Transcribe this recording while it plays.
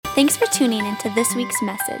Thanks for tuning into this week's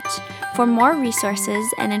message. For more resources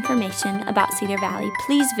and information about Cedar Valley,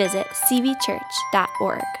 please visit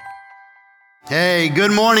cvchurch.org. Hey,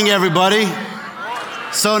 good morning, everybody.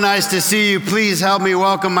 So nice to see you. Please help me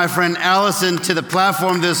welcome my friend Allison to the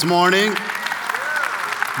platform this morning.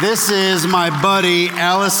 This is my buddy,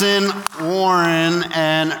 Allison Warren,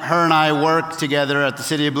 and her and I work together at the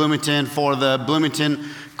City of Bloomington for the Bloomington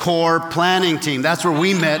Core Planning Team. That's where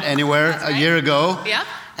we met a year ago. Yep.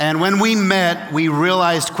 And when we met, we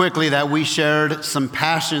realized quickly that we shared some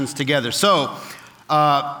passions together. So,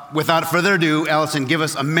 without further ado, Allison, give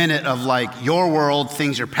us a minute of your world,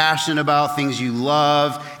 things you're passionate about, things you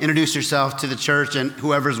love. Introduce yourself to the church and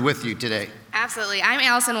whoever's with you today. Absolutely. I'm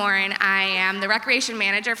Allison Warren. I am the recreation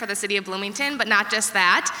manager for the City of Bloomington, but not just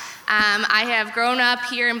that. I have grown up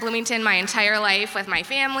here in Bloomington my entire life with my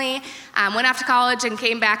family, went off to college and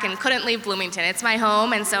came back and couldn't leave Bloomington. It's my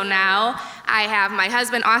home, and so now I have my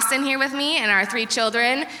husband Austin here with me and our 3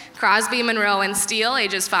 children, Crosby, Monroe, and Steele,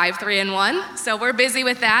 ages 5, 3, and 1. So we're busy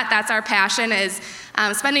with that. That's our passion, is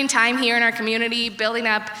spending time here in our community, building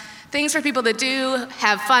up things for people to do,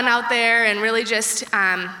 have fun out there, and really just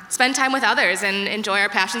spend time with others and enjoy our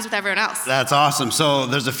passions with everyone else. That's awesome. So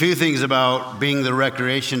there's a few things about being the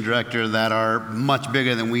recreation director that are much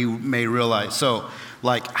bigger than we may realize. So,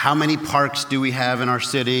 how many parks do we have in our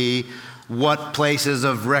city? What places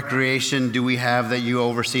of recreation do we have that you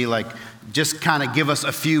oversee? Just kind of give us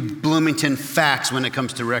a few Bloomington facts when it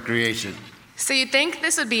comes to recreation. So you'd think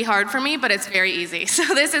this would be hard for me, but it's very easy.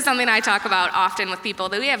 So this is something I talk about often with people,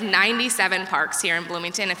 that we have 97 parks here in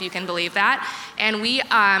Bloomington, if you can believe that. And we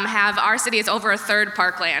have, our city is over a third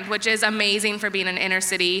parkland, which is amazing for being an inner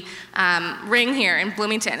city ring here in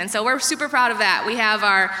Bloomington. And so we're super proud of that. We have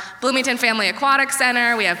our Bloomington Family Aquatic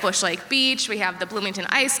Center, we have Bush Lake Beach, we have the Bloomington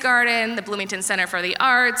Ice Garden, the Bloomington Center for the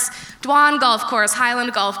Arts, Dwan Golf Course,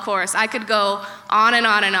 Highland Golf Course. I could go on and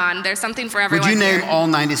on and on. There's something for everyone. Would you name here. all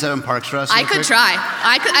 97 parks for us? I could try.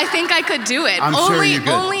 I think I could do it. I'm sure you could.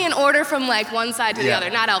 Only in order from one side to the other,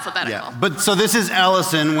 not alphabetical. Yeah. But so this is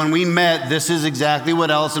Allison. When we met, this is exactly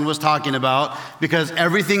what Allison was talking about, because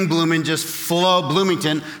everything Bloomington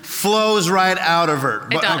flows right out of her.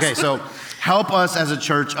 It does. Okay, so help us as a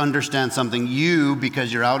church understand something. You,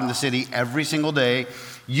 because you're out in the city every single day,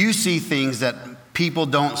 you see things that people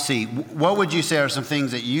don't see. What would you say are some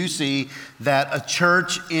things that you see that a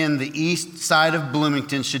church in the east side of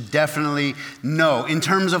Bloomington should definitely know in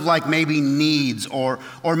terms of maybe needs or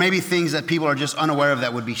maybe things that people are just unaware of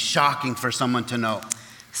that would be shocking for someone to know?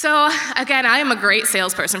 So again, I am a great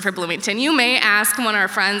salesperson for Bloomington. You may ask one of our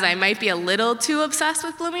friends, I might be a little too obsessed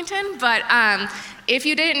with Bloomington, but if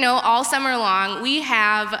you didn't know, all summer long, we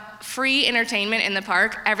have free entertainment in the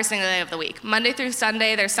park every single day of the week. Monday through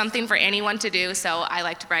Sunday, there's something for anyone to do, so I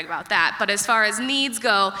like to brag about that. But as far as needs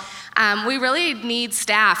go, we really need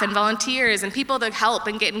staff and volunteers and people to help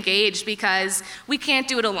and get engaged, because we can't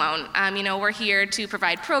do it alone. We're here to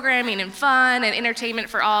provide programming and fun and entertainment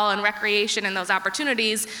for all and recreation and those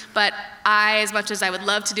opportunities, but I, as much as I would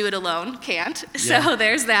love to do it alone, can't. Yeah. So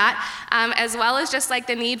there's that, as well as just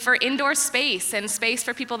the need for indoor space and space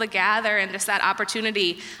for people to gather and just that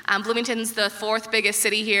opportunity. Bloomington's the 4th biggest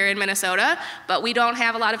city here in Minnesota, but we don't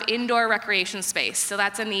have a lot of indoor recreation space. So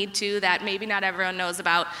that's a need too that maybe not everyone knows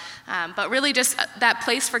about. But really just that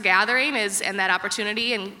place for gathering and that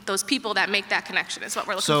opportunity and those people that make that connection is what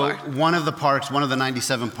we're looking for. So one of the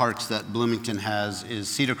 97 parks that Bloomington has is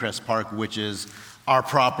Cedar Crest Park, which is our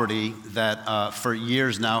property that for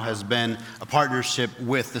years now has been a partnership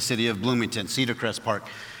with the city of Bloomington, Cedar Crest Park.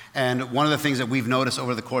 And one of the things that we've noticed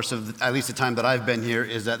over the course of at least the time that I've been here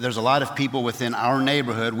is that there's a lot of people within our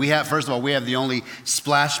neighborhood. First of all, we have the only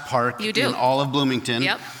splash park in all of Bloomington.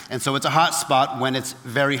 Yep. And so it's a hot spot when it's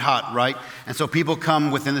very hot, right? And so people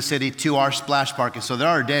come within the city to our splash park. And so there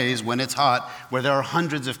are days when it's hot where there are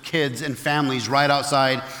hundreds of kids and families right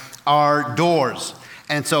outside our doors.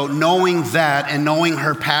 And so knowing that and knowing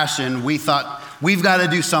her passion, we thought, we've got to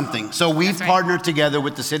do something. So we've partnered together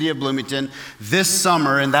with the city of Bloomington this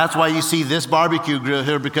summer, and that's why you see this barbecue grill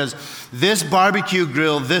here, because this barbecue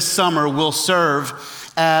grill this summer will serve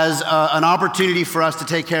as an opportunity for us to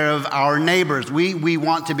take care of our neighbors. We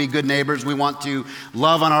want to be good neighbors. We want to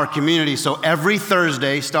love on our community. So every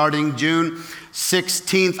Thursday, starting June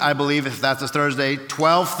 16th, I believe, if that's a Thursday,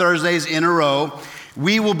 12 Thursdays in a row,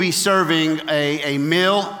 we will be serving a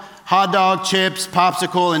meal, hot dog, chips,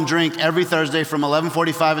 popsicle, and drink every Thursday from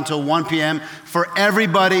 11:45 until 1 p.m. for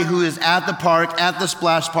everybody who is at the park, at the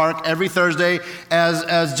Splash Park, every Thursday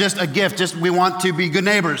as just a gift. We want to be good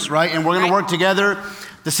neighbors, right? And we're going to work together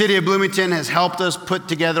The city of Bloomington has helped us put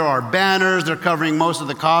together our banners. They're covering most of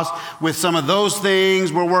the costs with some of those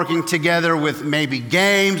things. We're working together with maybe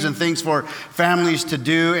games and things for families to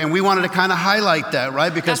do. And we wanted to kind of highlight that,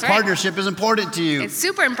 right? Because partnership is important to you. It's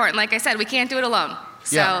super important. Like I said, we can't do it alone.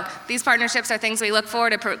 So these partnerships are things we look for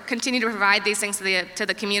to continue to provide these things to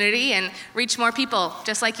the community and reach more people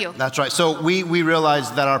just like you. That's right. So we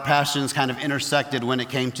realized that our passions kind of intersected when it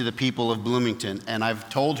came to the people of Bloomington. And I've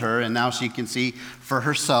told her, and now she can see for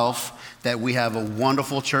herself, that we have a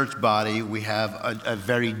wonderful church body. We have a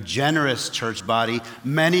very generous church body,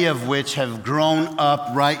 many of which have grown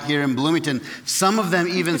up right here in Bloomington. Some of them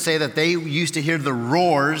even say that they used to hear the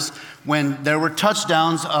roars when there were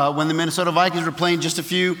touchdowns when the Minnesota Vikings were playing just a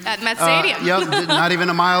few... At Met Stadium. Not even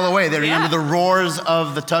a mile away. They remember the roars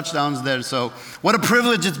of the touchdowns there. So what a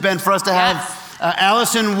privilege it's been for us to have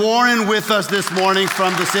Allison Warren with us this morning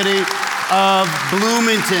from the city of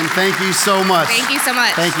Bloomington. Thank you so much. Thank you so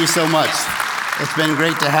much. Thank you so much. It's been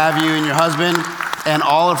great to have you and your husband, and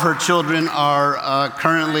all of her children are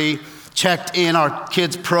currently checked in our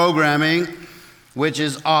kids' programming, which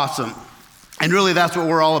is awesome. And really, that's what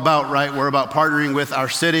we're all about, right? We're about partnering with our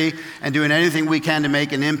city and doing anything we can to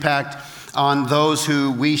make an impact on those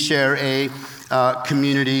who we share a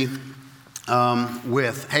community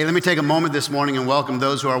with. Hey, let me take a moment this morning and welcome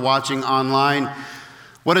those who are watching online.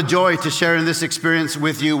 What a joy to share in this experience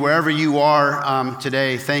with you wherever you are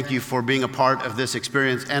today. Thank you for being a part of this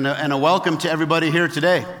experience, and a welcome to everybody here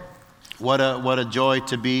today. What a joy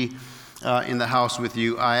to be in the house with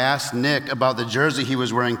you. I asked Nick about the jersey he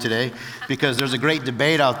was wearing today because there's a great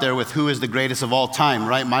debate out there with who is the greatest of all time,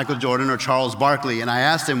 right? Michael Jordan or Charles Barkley. And I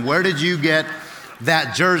asked him, where did you get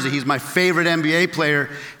that jersey? He's my favorite NBA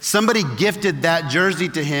player. Somebody gifted that jersey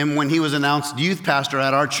to him when he was announced youth pastor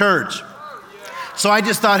at our church. So I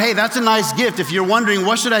just thought, hey, that's a nice gift. If you're wondering,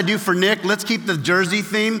 what should I do for Nick? Let's keep the jersey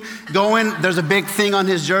theme going. There's a big thing on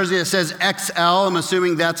his jersey that says XL. I'm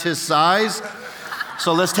assuming that's his size.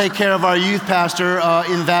 So let's take care of our youth pastor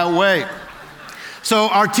in that way. So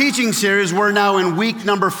our teaching series, we're now in week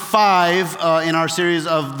number 5 in our series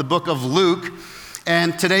of the book of Luke.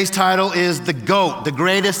 And today's title is The GOAT, the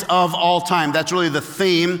greatest of all time. That's really the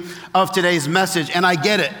theme of today's message. And I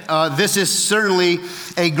get it. This is certainly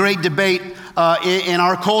a great debate in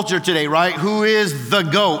our culture today, right? Who is the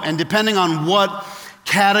GOAT? And depending on what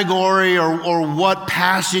category or what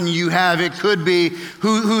passion you have, it could be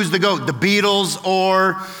who's the GOAT, the Beatles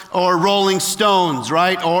or Rolling Stones,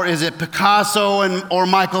 right? Or is it Picasso or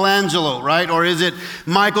Michelangelo, right? Or is it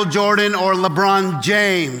Michael Jordan or LeBron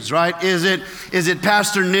James, right? Is it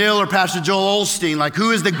Pastor Neil or Pastor Joel Osteen? Like,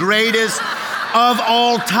 who is the greatest of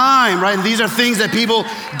all time, right? And these are things that people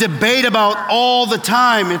debate about all the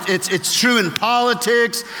time. It's true in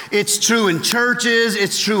politics, it's true in churches,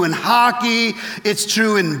 it's true in hockey, it's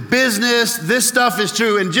true in business. This stuff is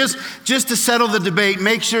true. And just to settle the debate,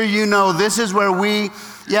 make sure you know this is where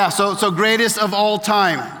so greatest of all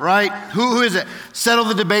time, right? Who is it? Settle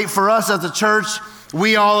the debate for us as a church.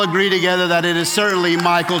 We all agree together that it is certainly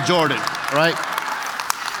Michael Jordan, right?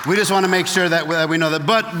 We just want to make sure that we know that.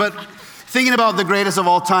 But thinking about the greatest of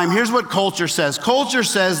all time, here's what culture says. Culture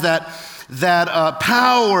says that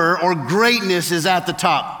power or greatness is at the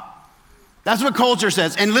top. That's what culture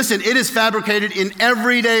says. And listen, it is fabricated in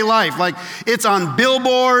everyday life. Like, it's on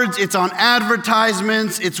billboards, it's on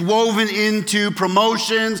advertisements, it's woven into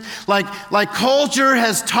promotions. Like culture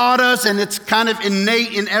has taught us, and it's kind of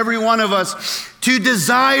innate in every one of us, to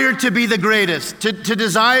desire to be the greatest, to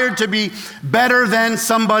desire to be better than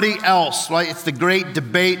somebody else, right? It's the great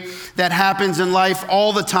debate that happens in life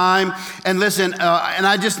all the time. And listen, and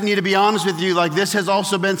I just need to be honest with you, like, this has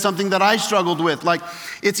also been something that I struggled with. Like,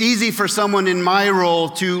 it's easy for someone in my role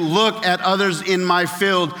to look at others in my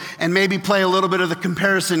field and maybe play a little bit of the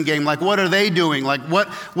comparison game. Like, what are they doing? Like, what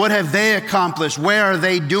have they accomplished? Where are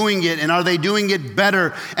they doing it? And are they doing it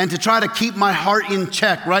better? And to try to keep my heart in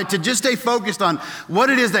check, right? To just stay focused on what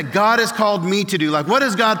it is that God has called me to do. Like, what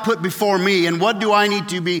has God put before me? And what do I need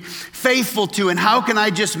to be faithful to? And how can I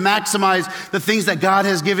just maximize the things that God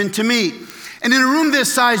has given to me? And in a room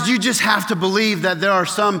this size, you just have to believe that there are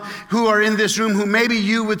some who are in this room who maybe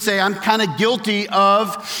you would say, I'm kind of guilty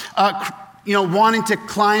of wanting to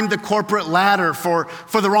climb the corporate ladder for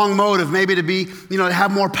the wrong motive, maybe to be, to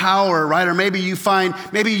have more power, right? Or maybe you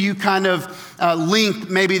kind of link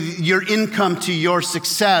maybe your income to your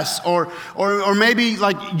success, or maybe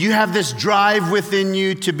like you have this drive within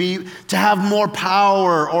you to have more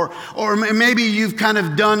power, or maybe you've kind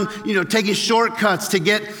of done, taking shortcuts to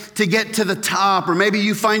get to the top, or maybe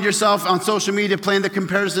you find yourself on social media playing the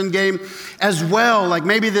comparison game as well. Like,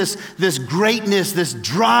 maybe this greatness, this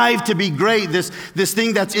drive to be great great. This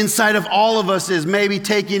thing that's inside of all of us is maybe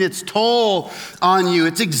taking its toll on you.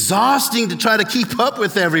 It's exhausting to try to keep up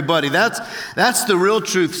with everybody. That's the real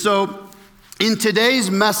truth. So in today's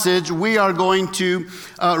message, we are going to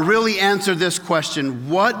really answer this question.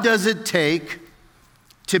 What does it take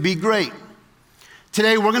to be great?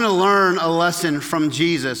 Today, we're going to learn a lesson from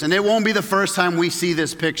Jesus, and it won't be the first time we see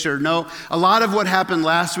this picture. No, a lot of what happened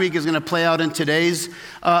last week is going to play out in today's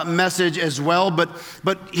message as well, but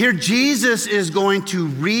here Jesus is going to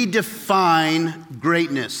redefine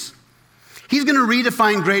greatness. He's going to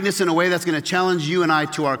redefine greatness in a way that's going to challenge you and I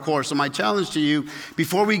to our core. So my challenge to you,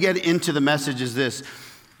 before we get into the message, is this.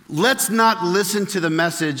 Let's not listen to the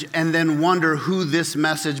message and then wonder who this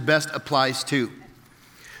message best applies to.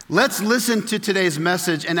 Let's listen to today's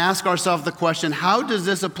message and ask ourselves the question, how does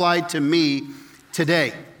this apply to me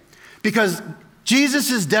today? Because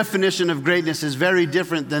Jesus' definition of greatness is very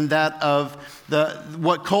different than that of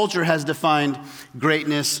what culture has defined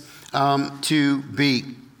greatness to be.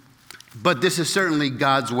 But this is certainly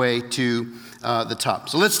God's way to the top.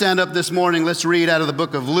 So let's stand up this morning. Let's read out of the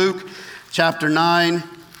book of Luke, chapter 9,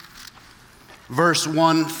 verse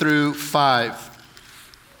 1 through 5.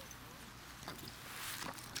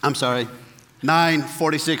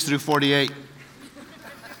 9:46 through 48.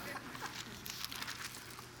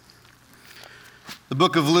 The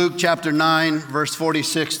book of Luke, chapter 9, verse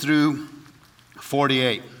 46 through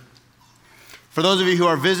 48. For those of you who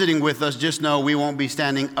are visiting with us, just know we won't be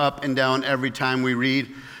standing up and down every time we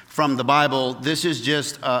read from the Bible. This is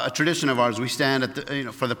just a tradition of ours. We stand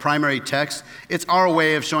at for the primary text. It's our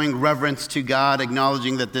way of showing reverence to God,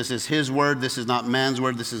 acknowledging that this is His word. This is not man's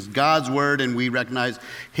word. This is God's word, and we recognize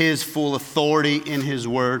His full authority in His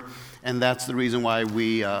word, and that's the reason why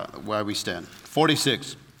we stand.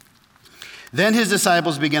 46. Then His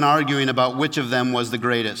disciples began arguing about which of them was the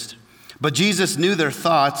greatest. But Jesus knew their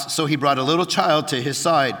thoughts, so He brought a little child to His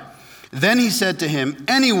side. Then He said to him,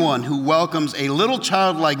 anyone who welcomes a little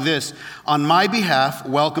child like this on my behalf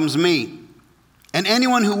welcomes me. And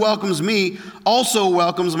anyone who welcomes me also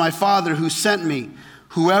welcomes my Father who sent me.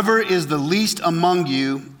 Whoever is the least among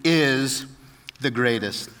you is the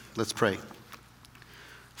greatest. Let's pray.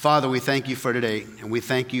 Father, we thank you for today, and we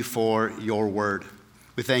thank you for your word.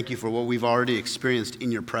 We thank you for what we've already experienced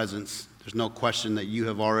in your presence. There's no question that you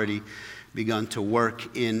have already begun to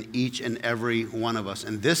work in each and every one of us.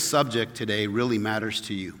 And this subject today really matters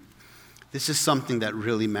to you. This is something that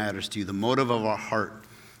really matters to you. The motive of our heart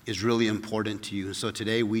is really important to you. And so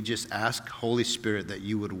today we just ask, Holy Spirit, that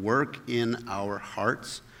you would work in our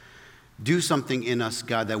hearts. Do something in us,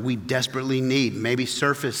 God, that we desperately need. Maybe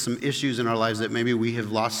surface some issues in our lives that maybe we have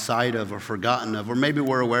lost sight of or forgotten of, or maybe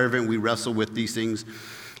we're aware of it and we wrestle with these things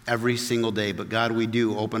every single day. But God, we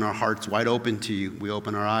do open our hearts wide open to you. We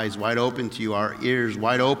open our eyes wide open to you, our ears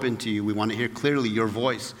wide open to you. We want to hear clearly your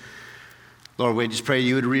voice. Lord, we just pray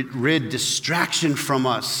you would rid distraction from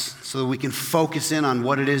us so that we can focus in on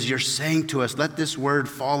what it is you're saying to us. Let this word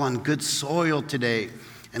fall on good soil today.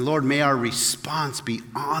 And Lord, may our response be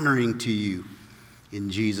honoring to you. In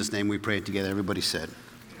Jesus' name we pray it together. Everybody said,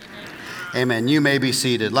 Amen. You may be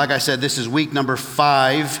seated. Like I said, this is week number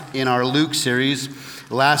 5 in our Luke series.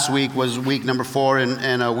 Last week was week number 4,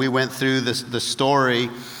 and we went through the story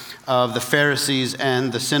of the Pharisees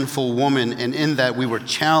and the sinful woman, and in that we were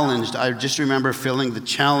challenged. I just remember feeling the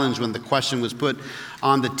challenge when the question was put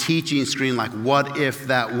on the teaching screen, like, what if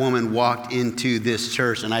that woman walked into this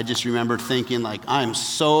church? And I just remember thinking, like, I'm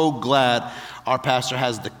so glad our pastor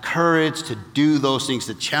has the courage to do those things,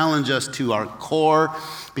 to challenge us to our core,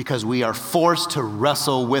 because we are forced to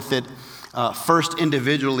wrestle with it first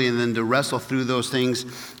individually and then to wrestle through those things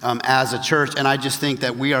as a church. And I just think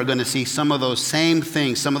that we are going to see some of those same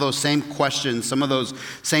things, some of those same questions, some of those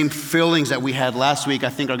same feelings that we had last week, I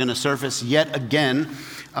think are going to surface yet again.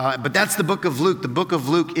 But that's the book of Luke. The book of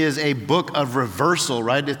Luke is a book of reversal,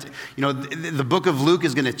 right? The book of Luke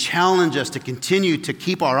is going to challenge us to continue to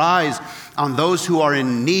keep our eyes on those who are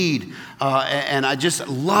in need. And I just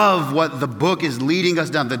love what the book is leading us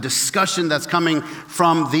down. The discussion that's coming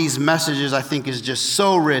from these messages, I think, is just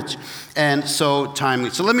so rich and so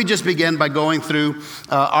timely. So let me just begin by going through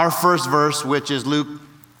our first verse, which is Luke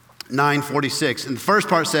 9:46. And the first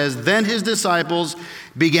part says, then his disciples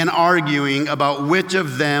began arguing about which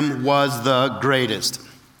of them was the greatest.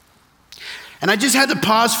 And I just had to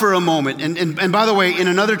pause for a moment. And by the way, in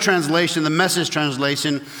another translation, the Message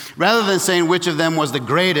translation, rather than saying which of them was the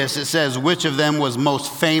greatest, it says which of them was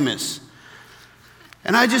most famous.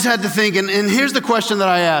 And I just had to think, and here's the question that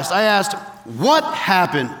I asked. I asked, what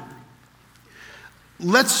happened?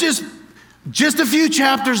 Let's just Just a few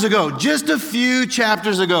chapters ago,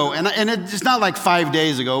 and it's not like 5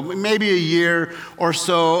 days ago, maybe a year or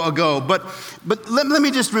so ago, but let me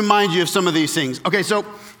just remind you of some of these things. Okay, so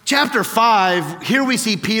chapter 5, here we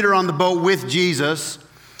see Peter on the boat with Jesus.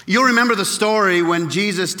 You'll remember the story when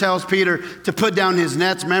Jesus tells Peter to put down his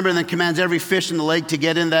nets, remember, and then commands every fish in the lake to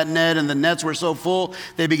get in that net, and the nets were so full,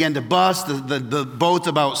 they began to bust. The boats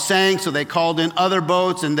about sank, so they called in other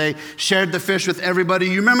boats, and they shared the fish with everybody.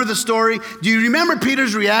 You remember the story? Do you remember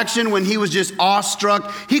Peter's reaction when he was just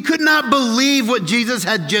awestruck? He could not believe what Jesus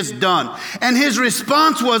had just done. And his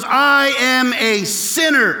response was, I am a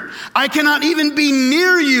sinner. I cannot even be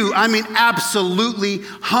near you. I mean, absolutely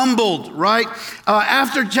humbled, right?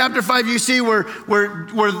 After chapter 5, you see where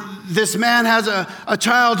this man has a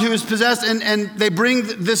child who is possessed, and they bring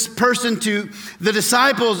this person to the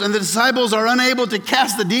disciples, and the disciples are unable to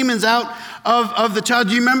cast the demons out of the child.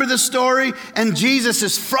 Do you remember this story? And Jesus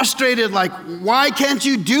is frustrated, like, why can't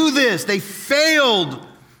you do this? They failed.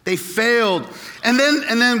 And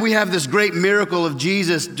then we have this great miracle of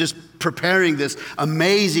Jesus just preparing this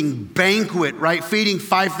amazing banquet, right? Feeding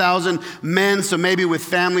 5,000 men, so maybe with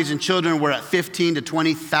families and children, we're at 15 to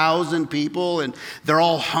 20,000 people, and they're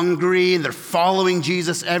all hungry, and they're following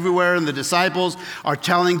Jesus everywhere, and the disciples are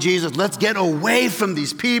telling Jesus, let's get away from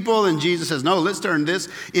these people, and Jesus says, no, let's turn this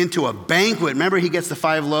into a banquet. Remember, he gets the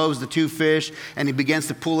 5 loaves, the 2 fish, and he begins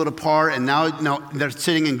to pull it apart, and now they're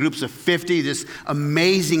sitting in groups of 50. This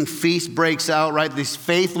amazing feast breaks out, right? These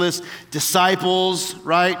faithless disciples,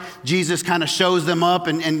 right? Jesus kind of shows them up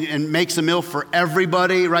and makes a meal for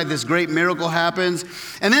everybody, right? This great miracle happens.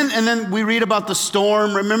 And then we read about the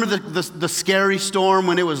storm. Remember the scary storm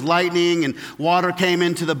when it was lightning and water came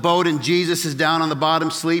into the boat and Jesus is down on the bottom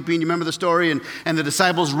sleeping. You remember the story? And the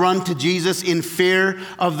disciples run to Jesus in fear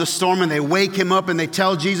of the storm, and they wake him up and they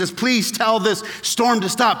tell Jesus, please tell this storm to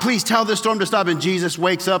stop. Please tell this storm to stop. And Jesus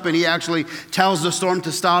wakes up and he actually tells the storm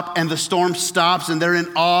to stop, and the storm stops, and they're in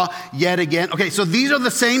awe yet again. Okay, so these are the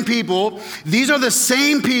same people. These are the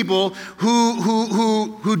same people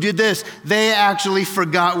who did this. They actually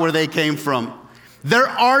forgot where they came from. They're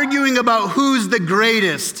arguing about who's the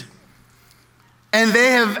greatest. And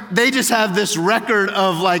they just have this record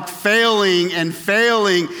of like failing, yet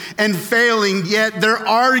they're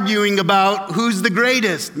arguing about who's the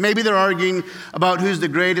greatest. Maybe they're arguing about who's the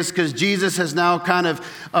greatest because Jesus has now kind of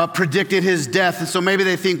predicted his death. And so maybe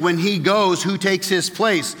they think when he goes, who takes his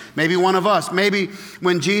place? Maybe one of us. Maybe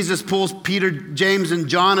when Jesus pulls Peter, James, and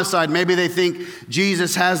John aside, maybe they think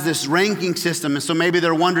Jesus has this ranking system. And so maybe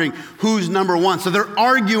they're wondering who's number one. So they're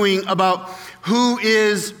arguing about who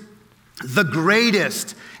is the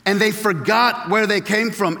greatest, and they forgot where they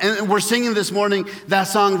came from. And we're singing this morning that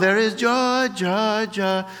song, there is joy, joy,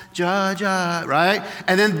 joy, joy, joy, right?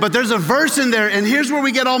 But there's a verse in there, and here's where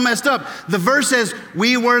we get all messed up. The verse says,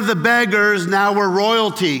 we were the beggars, now we're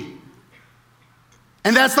royalty.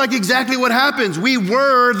 And that's like exactly what happens. We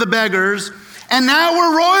were the beggars, and now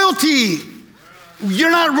we're royalty.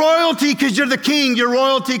 You're not royalty because you're the king. You're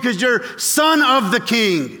royalty because you're son of the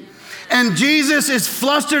king. And Jesus is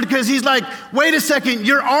flustered because he's like, wait a second,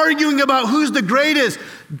 you're arguing about who's the greatest.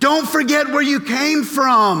 Don't forget where you came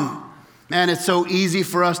from. Man, it's so easy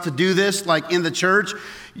for us to do this, like in the church.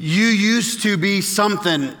 You used to be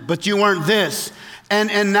something, but you weren't this.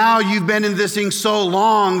 And now you've been in this thing so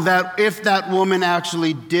long that if that woman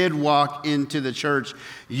actually did walk into the church,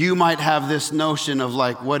 you might have this notion of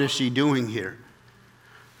like, what is she doing here?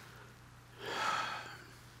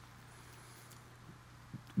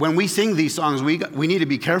 When we sing these songs, we need to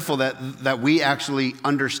be careful that we actually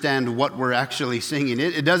understand what we're actually singing.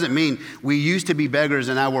 It doesn't mean we used to be beggars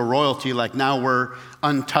and now we're royalty, like now we're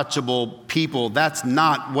untouchable people. That's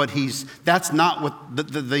not what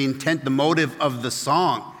the intent, the motive of the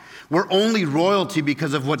song. We're only royalty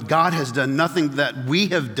because of what God has done, nothing that we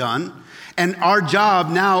have done. And our job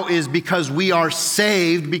now is, because we are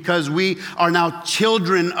saved, because we are now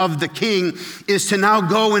children of the King, is to now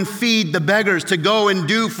go and feed the beggars, to go and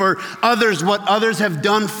do for others what others have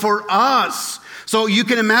done for us. So you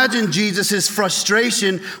can imagine Jesus'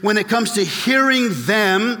 frustration when it comes to hearing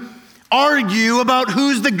them argue about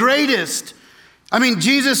who's the greatest. I mean,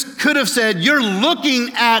 Jesus could have said, you're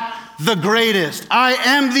looking at the greatest. I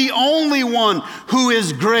am the only one who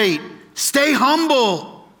is great. Stay humble.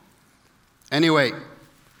 Anyway,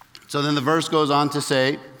 so then the verse goes on to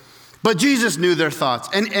say, but Jesus knew their thoughts,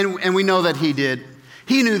 and we know that he did.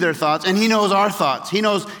 He knew their thoughts, and he knows our thoughts. He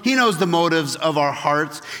knows the motives of our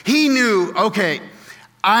hearts. He knew, okay,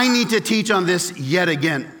 I need to teach on this yet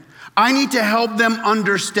again. I need to help them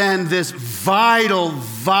understand this vital,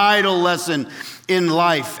 vital lesson in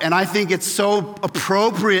life. And I think it's so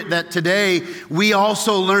appropriate that today we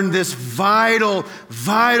also learn this vital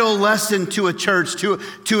lesson to a church,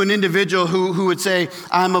 to an individual who would say,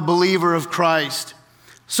 I'm a believer of Christ.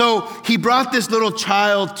 So he brought this little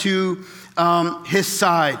child to his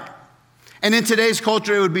side. And in today's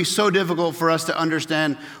culture, it would be so difficult for us to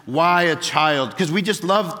understand why a child, because we just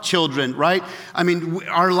love children, right? I mean,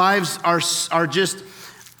 our lives are just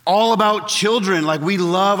all about children. Like, we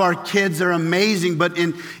love our kids, they're amazing, but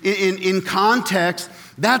in context,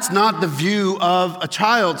 that's not the view of a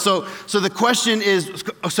child. So the question is,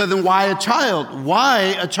 so then why a child?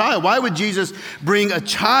 Why a child? Why would Jesus bring a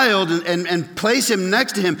child and place him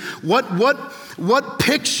next to him? What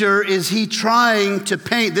picture is he trying to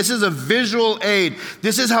paint? This is a visual aid.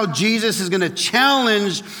 This is how Jesus is going to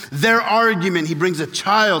challenge their argument. He brings a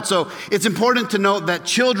child. So it's important to note that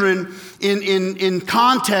children in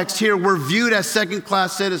context here were viewed as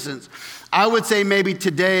second-class citizens. I would say maybe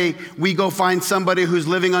today we go find somebody who's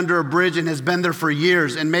living under a bridge and has been there for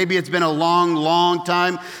years, and maybe it's been a long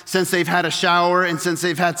time since they've had a shower and since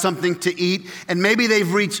they've had something to eat, and maybe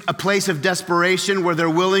they've reached a place of desperation where they're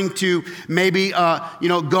willing to maybe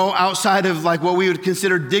go outside of like what we would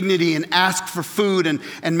consider dignity and ask for food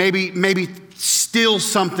and maybe steal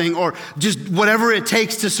something or just whatever it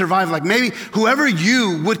takes to survive. Like maybe whoever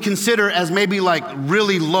you would consider as maybe like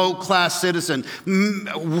really low class citizen,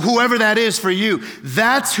 whoever that is for you,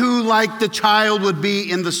 that's who like the child would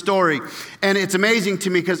be in the story. And it's amazing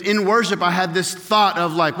to me because in worship I had this thought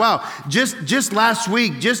of like, wow, just last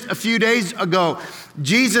week, just a few days ago,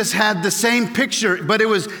 Jesus had the same picture, but it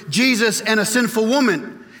was Jesus and a sinful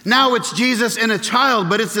woman. Now it's Jesus and a child,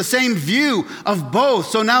 but it's the same view of both.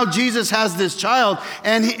 So now Jesus has this child,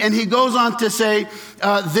 and he goes on to say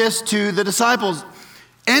this to the disciples.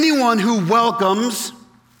 Anyone who welcomes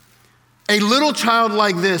a little child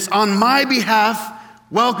like this on my behalf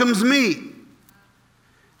welcomes me.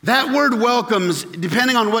 That word welcomes,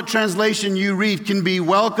 depending on what translation you read, can be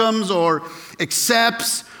welcomes or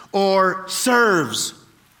accepts or serves.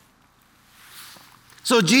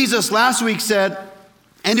 So Jesus last week said,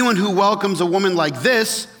 anyone who welcomes a woman like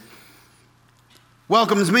this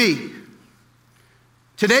welcomes me.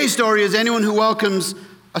 Today's story is anyone who welcomes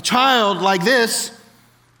a child like this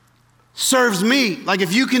serves me. Like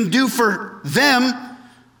if you can do for them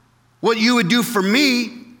what you would do for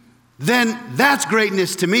me, then that's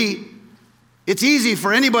greatness to me. It's easy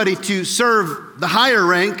for anybody to serve the higher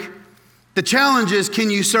rank. The challenge is,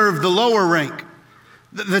 can you serve the lower rank?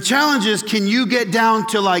 The challenge is, can you get down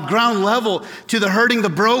to like ground level, to the hurting, the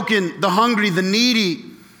broken, the hungry, the needy,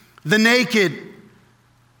 the naked,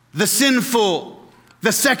 the sinful,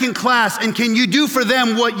 the second class, and can you do for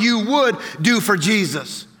them what you would do for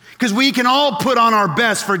Jesus? Because we can all put on our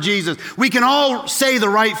best for Jesus. We can all say the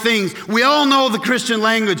right things. We all know the Christian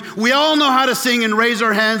language. We all know how to sing and raise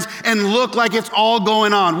our hands and look like it's all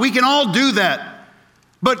going on. We can all do that.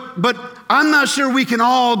 But I'm not sure we can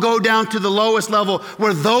all go down to the lowest level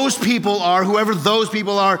where those people are, whoever those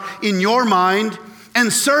people are in your mind,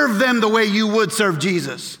 and serve them the way you would serve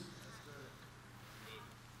Jesus.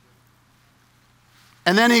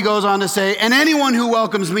 And then he goes on to say, and anyone who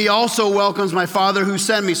welcomes me also welcomes my Father who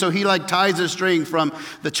sent me. So he like ties a string from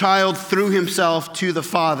the child through himself to the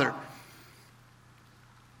Father.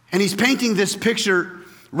 And he's painting this picture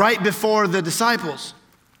right before the disciples.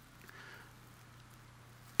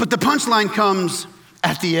 But the punchline comes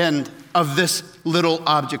at the end of this little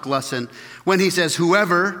object lesson when he says,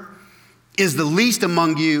 whoever is the least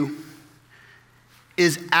among you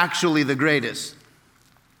is actually the greatest.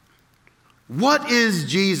 What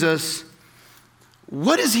is Jesus,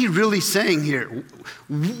 what is he really saying here?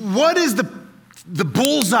 What is the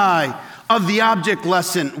bullseye of the object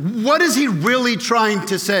lesson? What is he really trying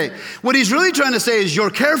to say? What he's really trying to say is your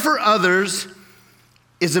care for others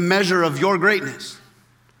is a measure of your greatness.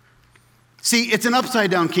 See, it's an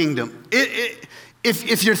upside-down kingdom.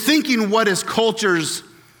 If you're thinking what is culture's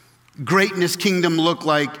greatness kingdom look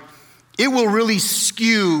like, it will really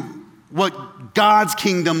skew what God's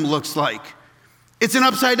kingdom looks like. It's an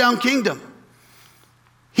upside-down kingdom.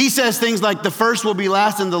 He says things like the first will be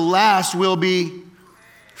last and the last will be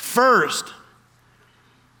first.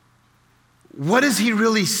 What is he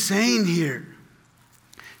really saying here?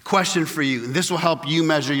 Question for you, and this will help you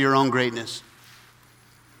measure your own greatness.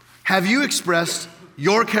 Have you expressed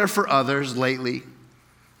your care for others lately,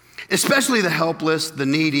 especially the helpless, the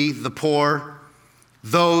needy, the poor,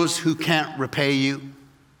 those who can't repay you?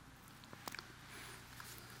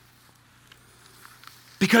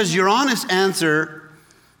 Because your honest answer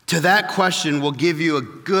to that question will give you a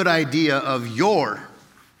good idea of your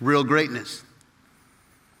real greatness.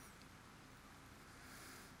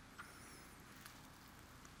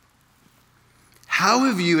 how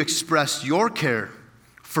have you expressed your care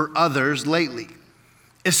for others lately,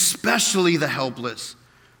 especially the helpless,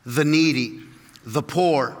 the needy, the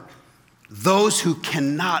poor, those who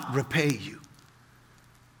cannot repay you?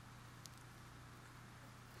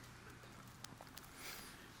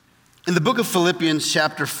 In the book of Philippians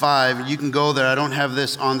chapter 5, you can go there. I don't have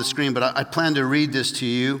this on the screen, but I plan to read this to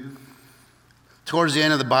you. Towards the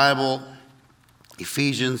end of the Bible,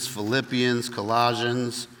 Ephesians, Philippians,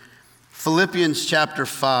 Colossians, Philippians chapter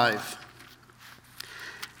 5.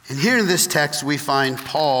 And here in this text, we find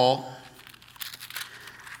Paul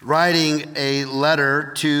writing a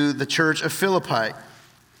letter to the church of Philippi.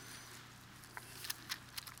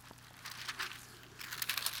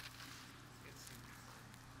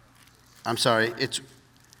 I'm sorry, it's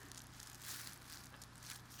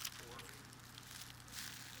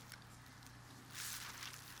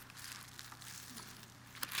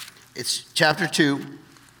chapter 2.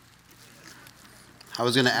 I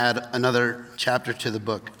was going to add another chapter to the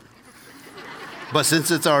book. But since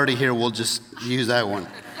it's already here, we'll just use that one.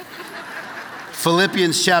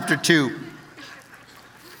 Philippians chapter 2.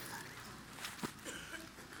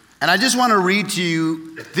 And I just want to read to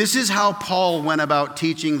you, this is how Paul went about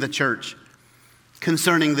teaching the church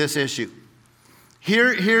concerning this issue.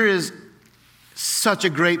 Here is such a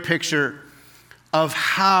great picture of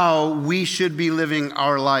how we should be living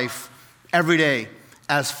our life every day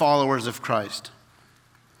as followers of Christ.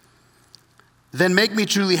 Then make me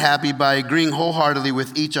truly happy by agreeing wholeheartedly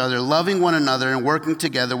with each other, loving one another, and working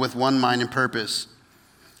together with one mind and purpose.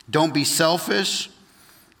 Don't be selfish.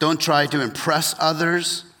 Don't try to impress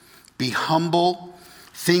others. Be humble,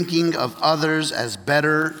 thinking of others as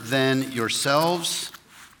better than yourselves.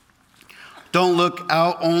 Don't look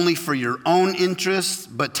out only for your own interests,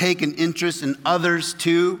 but take an interest in others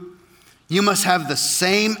too. You must have the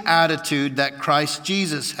same attitude that Christ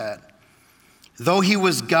Jesus had. Though he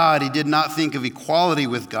was God, he did not think of equality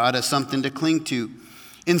with God as something to cling to.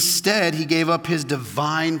 Instead, he gave up his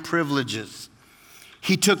divine privileges.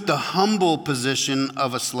 He took the humble position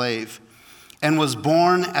of a slave and was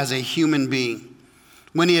born as a human being.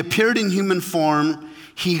 When he appeared in human form,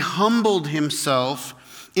 he humbled himself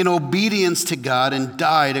in obedience to God and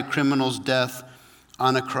died a criminal's death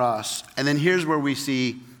on a cross. And then here's where we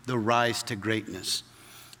see the rise to greatness.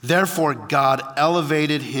 Therefore, God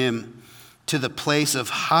elevated him to the place of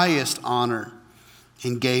highest honor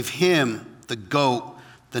and gave him, the G.O.A.T,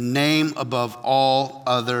 the name above all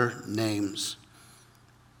other names.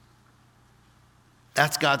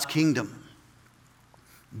 That's God's kingdom.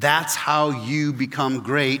 That's how you become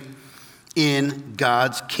great in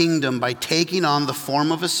God's kingdom, by taking on the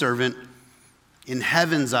form of a servant. In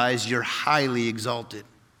heaven's eyes, you're highly exalted.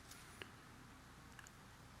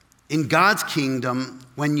 In God's kingdom,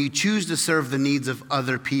 when you choose to serve the needs of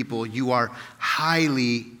other people, you are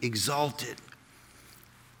highly exalted.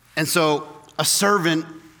 And so a servant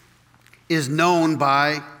is known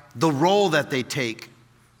by the role that they take.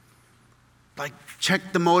 Like,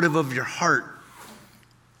 check the motive of your heart.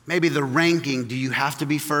 Maybe the ranking. Do you have to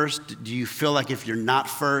be first? Do you feel like if you're not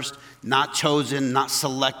first, not chosen, not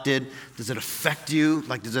selected, does it affect you?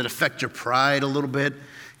 Like, does it affect your pride a little bit?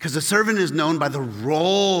 Because the servant is known by the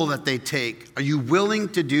role that they take. Are you willing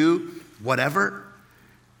to do whatever?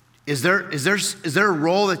 Is there a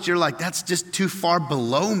role that you're like, that's just too far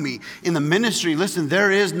below me? In the ministry, listen, there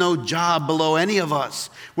is no job below any of us.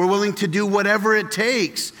 We're willing to do whatever it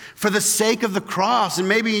takes for the sake of the cross. And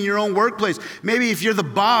maybe in your own workplace, maybe if you're the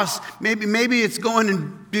boss, maybe it's going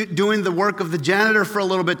and doing the work of the janitor for a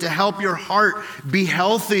little bit to help your heart be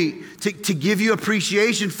healthy, to give you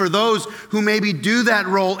appreciation for those who maybe do that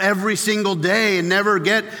role every single day and never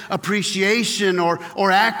get appreciation or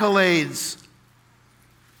accolades.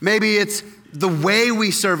 Maybe it's the way we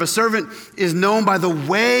serve. A servant is known by the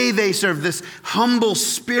way they serve, this humble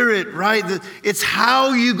spirit, right? It's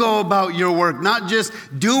how you go about your work, not just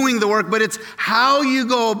doing the work, but it's how you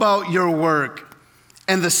go about your work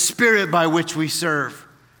and the spirit by which we serve.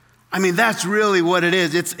 I mean, that's really what it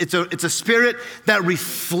is. It's a spirit that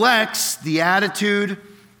reflects the attitude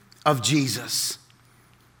of Jesus.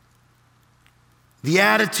 The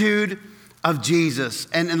attitude of Jesus.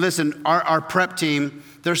 And listen, our prep team,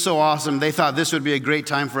 they're so awesome. They thought this would be a great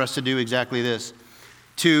time for us to do exactly this,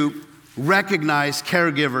 to recognize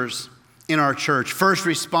caregivers in our church, first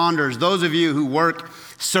responders, those of you who work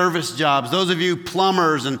service jobs, those of you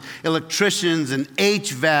plumbers and electricians and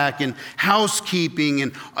HVAC and housekeeping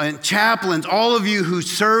and chaplains, all of you who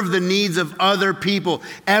serve the needs of other people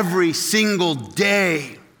every single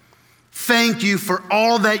day. Thank you for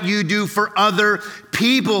all that you do for other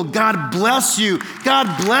people. God bless you.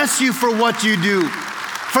 God bless you for what you do.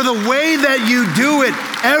 for the way that you do it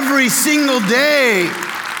every single day.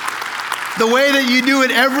 The way that you do it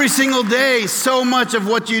every single day, so much of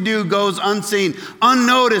what you do goes unseen,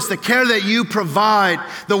 unnoticed. The care that you provide,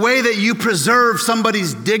 the way that you preserve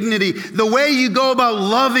somebody's dignity, the way you go about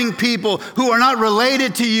loving people who are not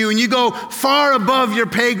related to you, and you go far above your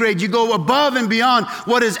pay grade. You go above and beyond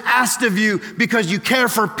what is asked of you because you care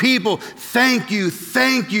for people. Thank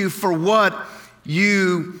you for what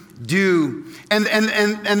you do. And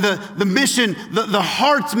the mission, the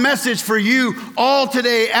heart's message for you all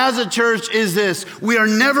today as a church is this: we are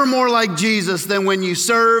never more like Jesus than when you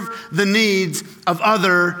serve the needs of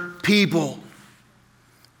other people.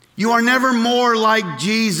 You are never more like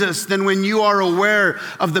Jesus than when you are aware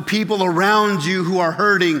of the people around you who are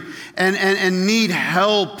hurting and need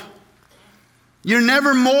help. You're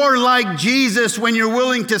never more like Jesus when you're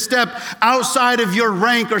willing to step outside of your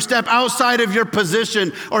rank or step outside of your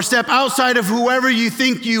position or step outside of whoever you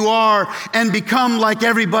think you are and become like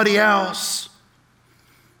everybody else.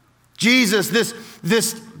 Jesus,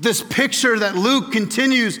 this picture that Luke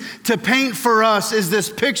continues to paint for us is this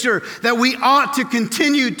picture that we ought to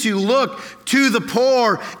continue to look to the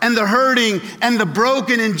poor and the hurting and the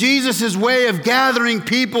broken, and Jesus' way of gathering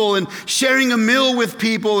people and sharing a meal with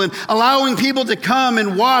people and allowing people to come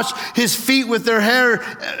and wash his feet with their hair,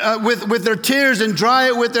 with their tears, and dry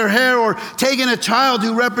it with their hair, or taking a child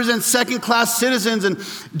who represents second-class citizens and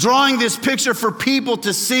drawing this picture for people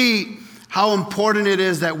to see how important it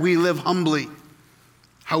is that we live humbly,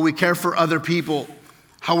 how we care for other people,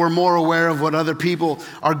 how we're more aware of what other people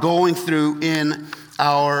are going through in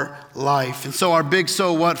our life. And so our big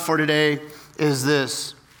so what for today is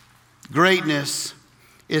this: greatness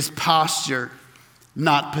is posture,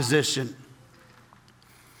 not position.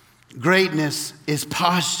 Greatness is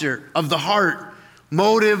posture of the heart,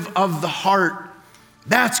 motive of the heart.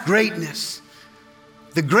 That's greatness.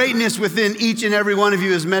 The greatness within each and every one of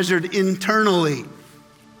you is measured internally.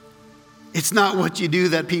 It's not what you do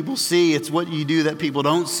that people see, it's what you do that people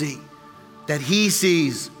don't see, that he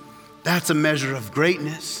sees. That's a measure of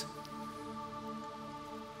greatness.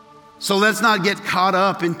 So let's not get caught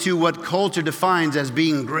up into what culture defines as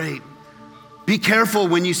being great. Be careful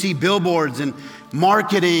when you see billboards and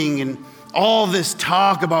marketing and all this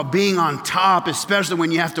talk about being on top, especially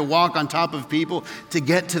when you have to walk on top of people to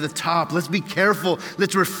get to the top. Let's be careful.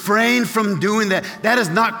 Let's refrain from doing that. That is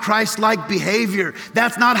not Christ-like behavior.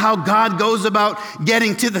 That's not how God goes about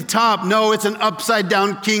getting to the top. No, it's an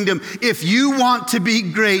upside-down kingdom. If you want to be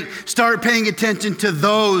great, start paying attention to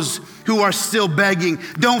those who are still begging.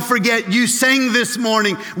 Don't forget, you sang this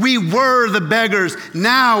morning, we were the beggars.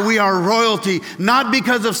 Now we are royalty, not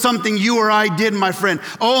because of something you or I did, my friend,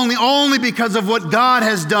 only because of what God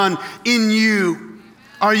has done in you.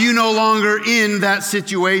 Are you no longer in that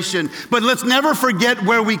situation? But let's never forget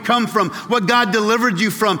where we come from, what God delivered you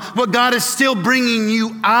from, what God is still bringing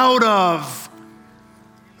you out of.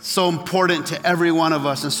 So important to every one of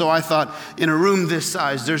us. And so I thought, in a room this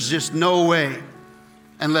size, there's just no way,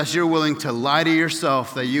 unless you're willing to lie to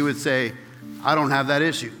yourself, that you would say, I don't have that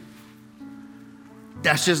issue.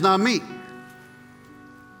 That's just not me.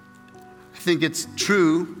 I think it's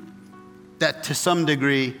true that to some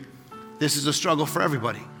degree, this is a struggle for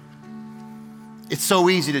everybody. It's so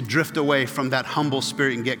easy to drift away from that humble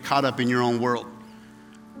spirit and get caught up in your own world.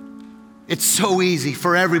 It's so easy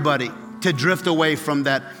for everybody to drift away from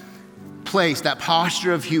that place, that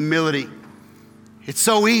posture of humility. It's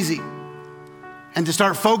so easy. And to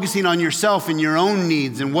start focusing on yourself and your own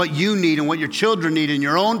needs and what you need and what your children need and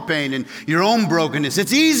your own pain and your own brokenness.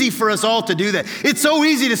 It's easy for us all to do that. It's so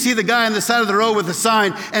easy to see the guy on the side of the road with a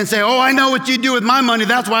sign and say, oh, I know what you do with my money.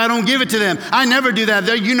 That's why I don't give it to them. I never do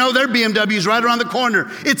that. You know their BMW's right around the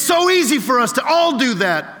corner. It's so easy for us to all do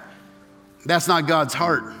that. That's not God's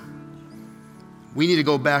heart. We need to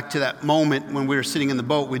go back to that moment when we were sitting in the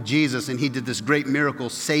boat with Jesus and he did this great miracle,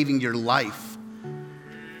 saving your life.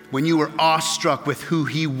 When you were awestruck with who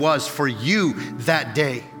he was for you that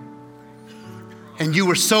day. And you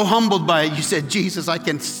were so humbled by it, you said, Jesus, I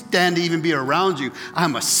can't stand to even be around you.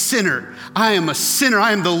 I'm a sinner. I am a sinner.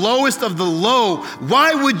 I am the lowest of the low.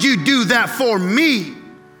 Why would you do that for me?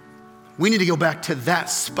 We need to go back to that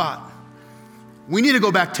spot. We need to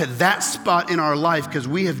go back to that spot in our life because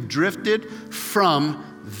we have drifted from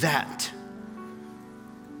that.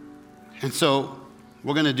 And so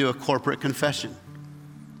we're going to do a corporate confession.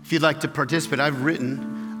 If you'd like to participate, I've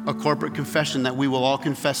written a corporate confession that we will all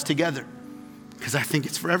confess together because I think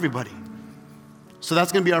it's for everybody. So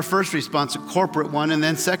that's going to be our first response, a corporate one. And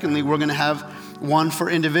then secondly, we're going to have one for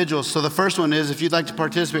individuals. So the first one is, if you'd like to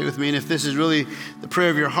participate with me, and if this is really the prayer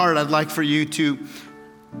of your heart, I'd like for you to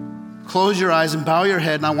Close your eyes and bow your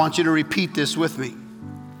head, and I want you to repeat this with me.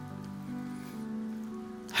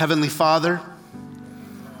 Heavenly Father,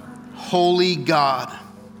 holy God,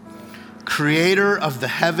 creator of the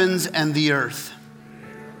heavens and the earth,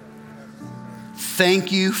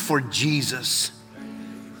 thank you for Jesus,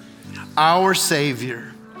 our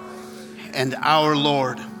Savior and our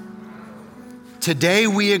Lord. Today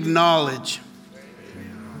we acknowledge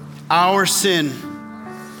our sin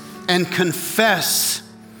and confess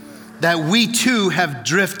that we too have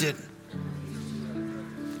drifted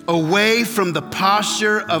away from the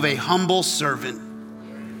posture of a humble servant.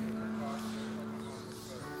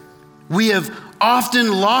 We have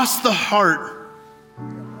often lost the heart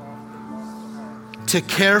to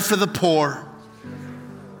care for the poor,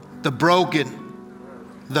 the broken,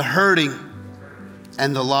 the hurting,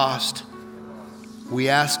 and the lost. We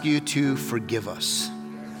ask you to forgive us,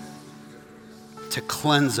 to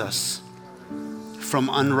cleanse us from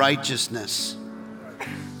unrighteousness,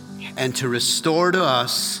 and to restore to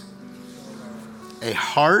us a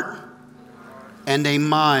heart and a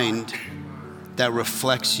mind that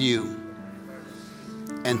reflects you,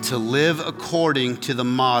 and to live according to the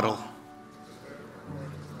model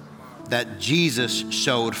that Jesus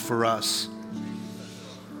showed for us.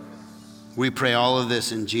 We pray all of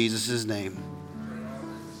this in Jesus' name.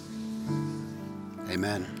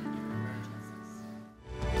 Amen.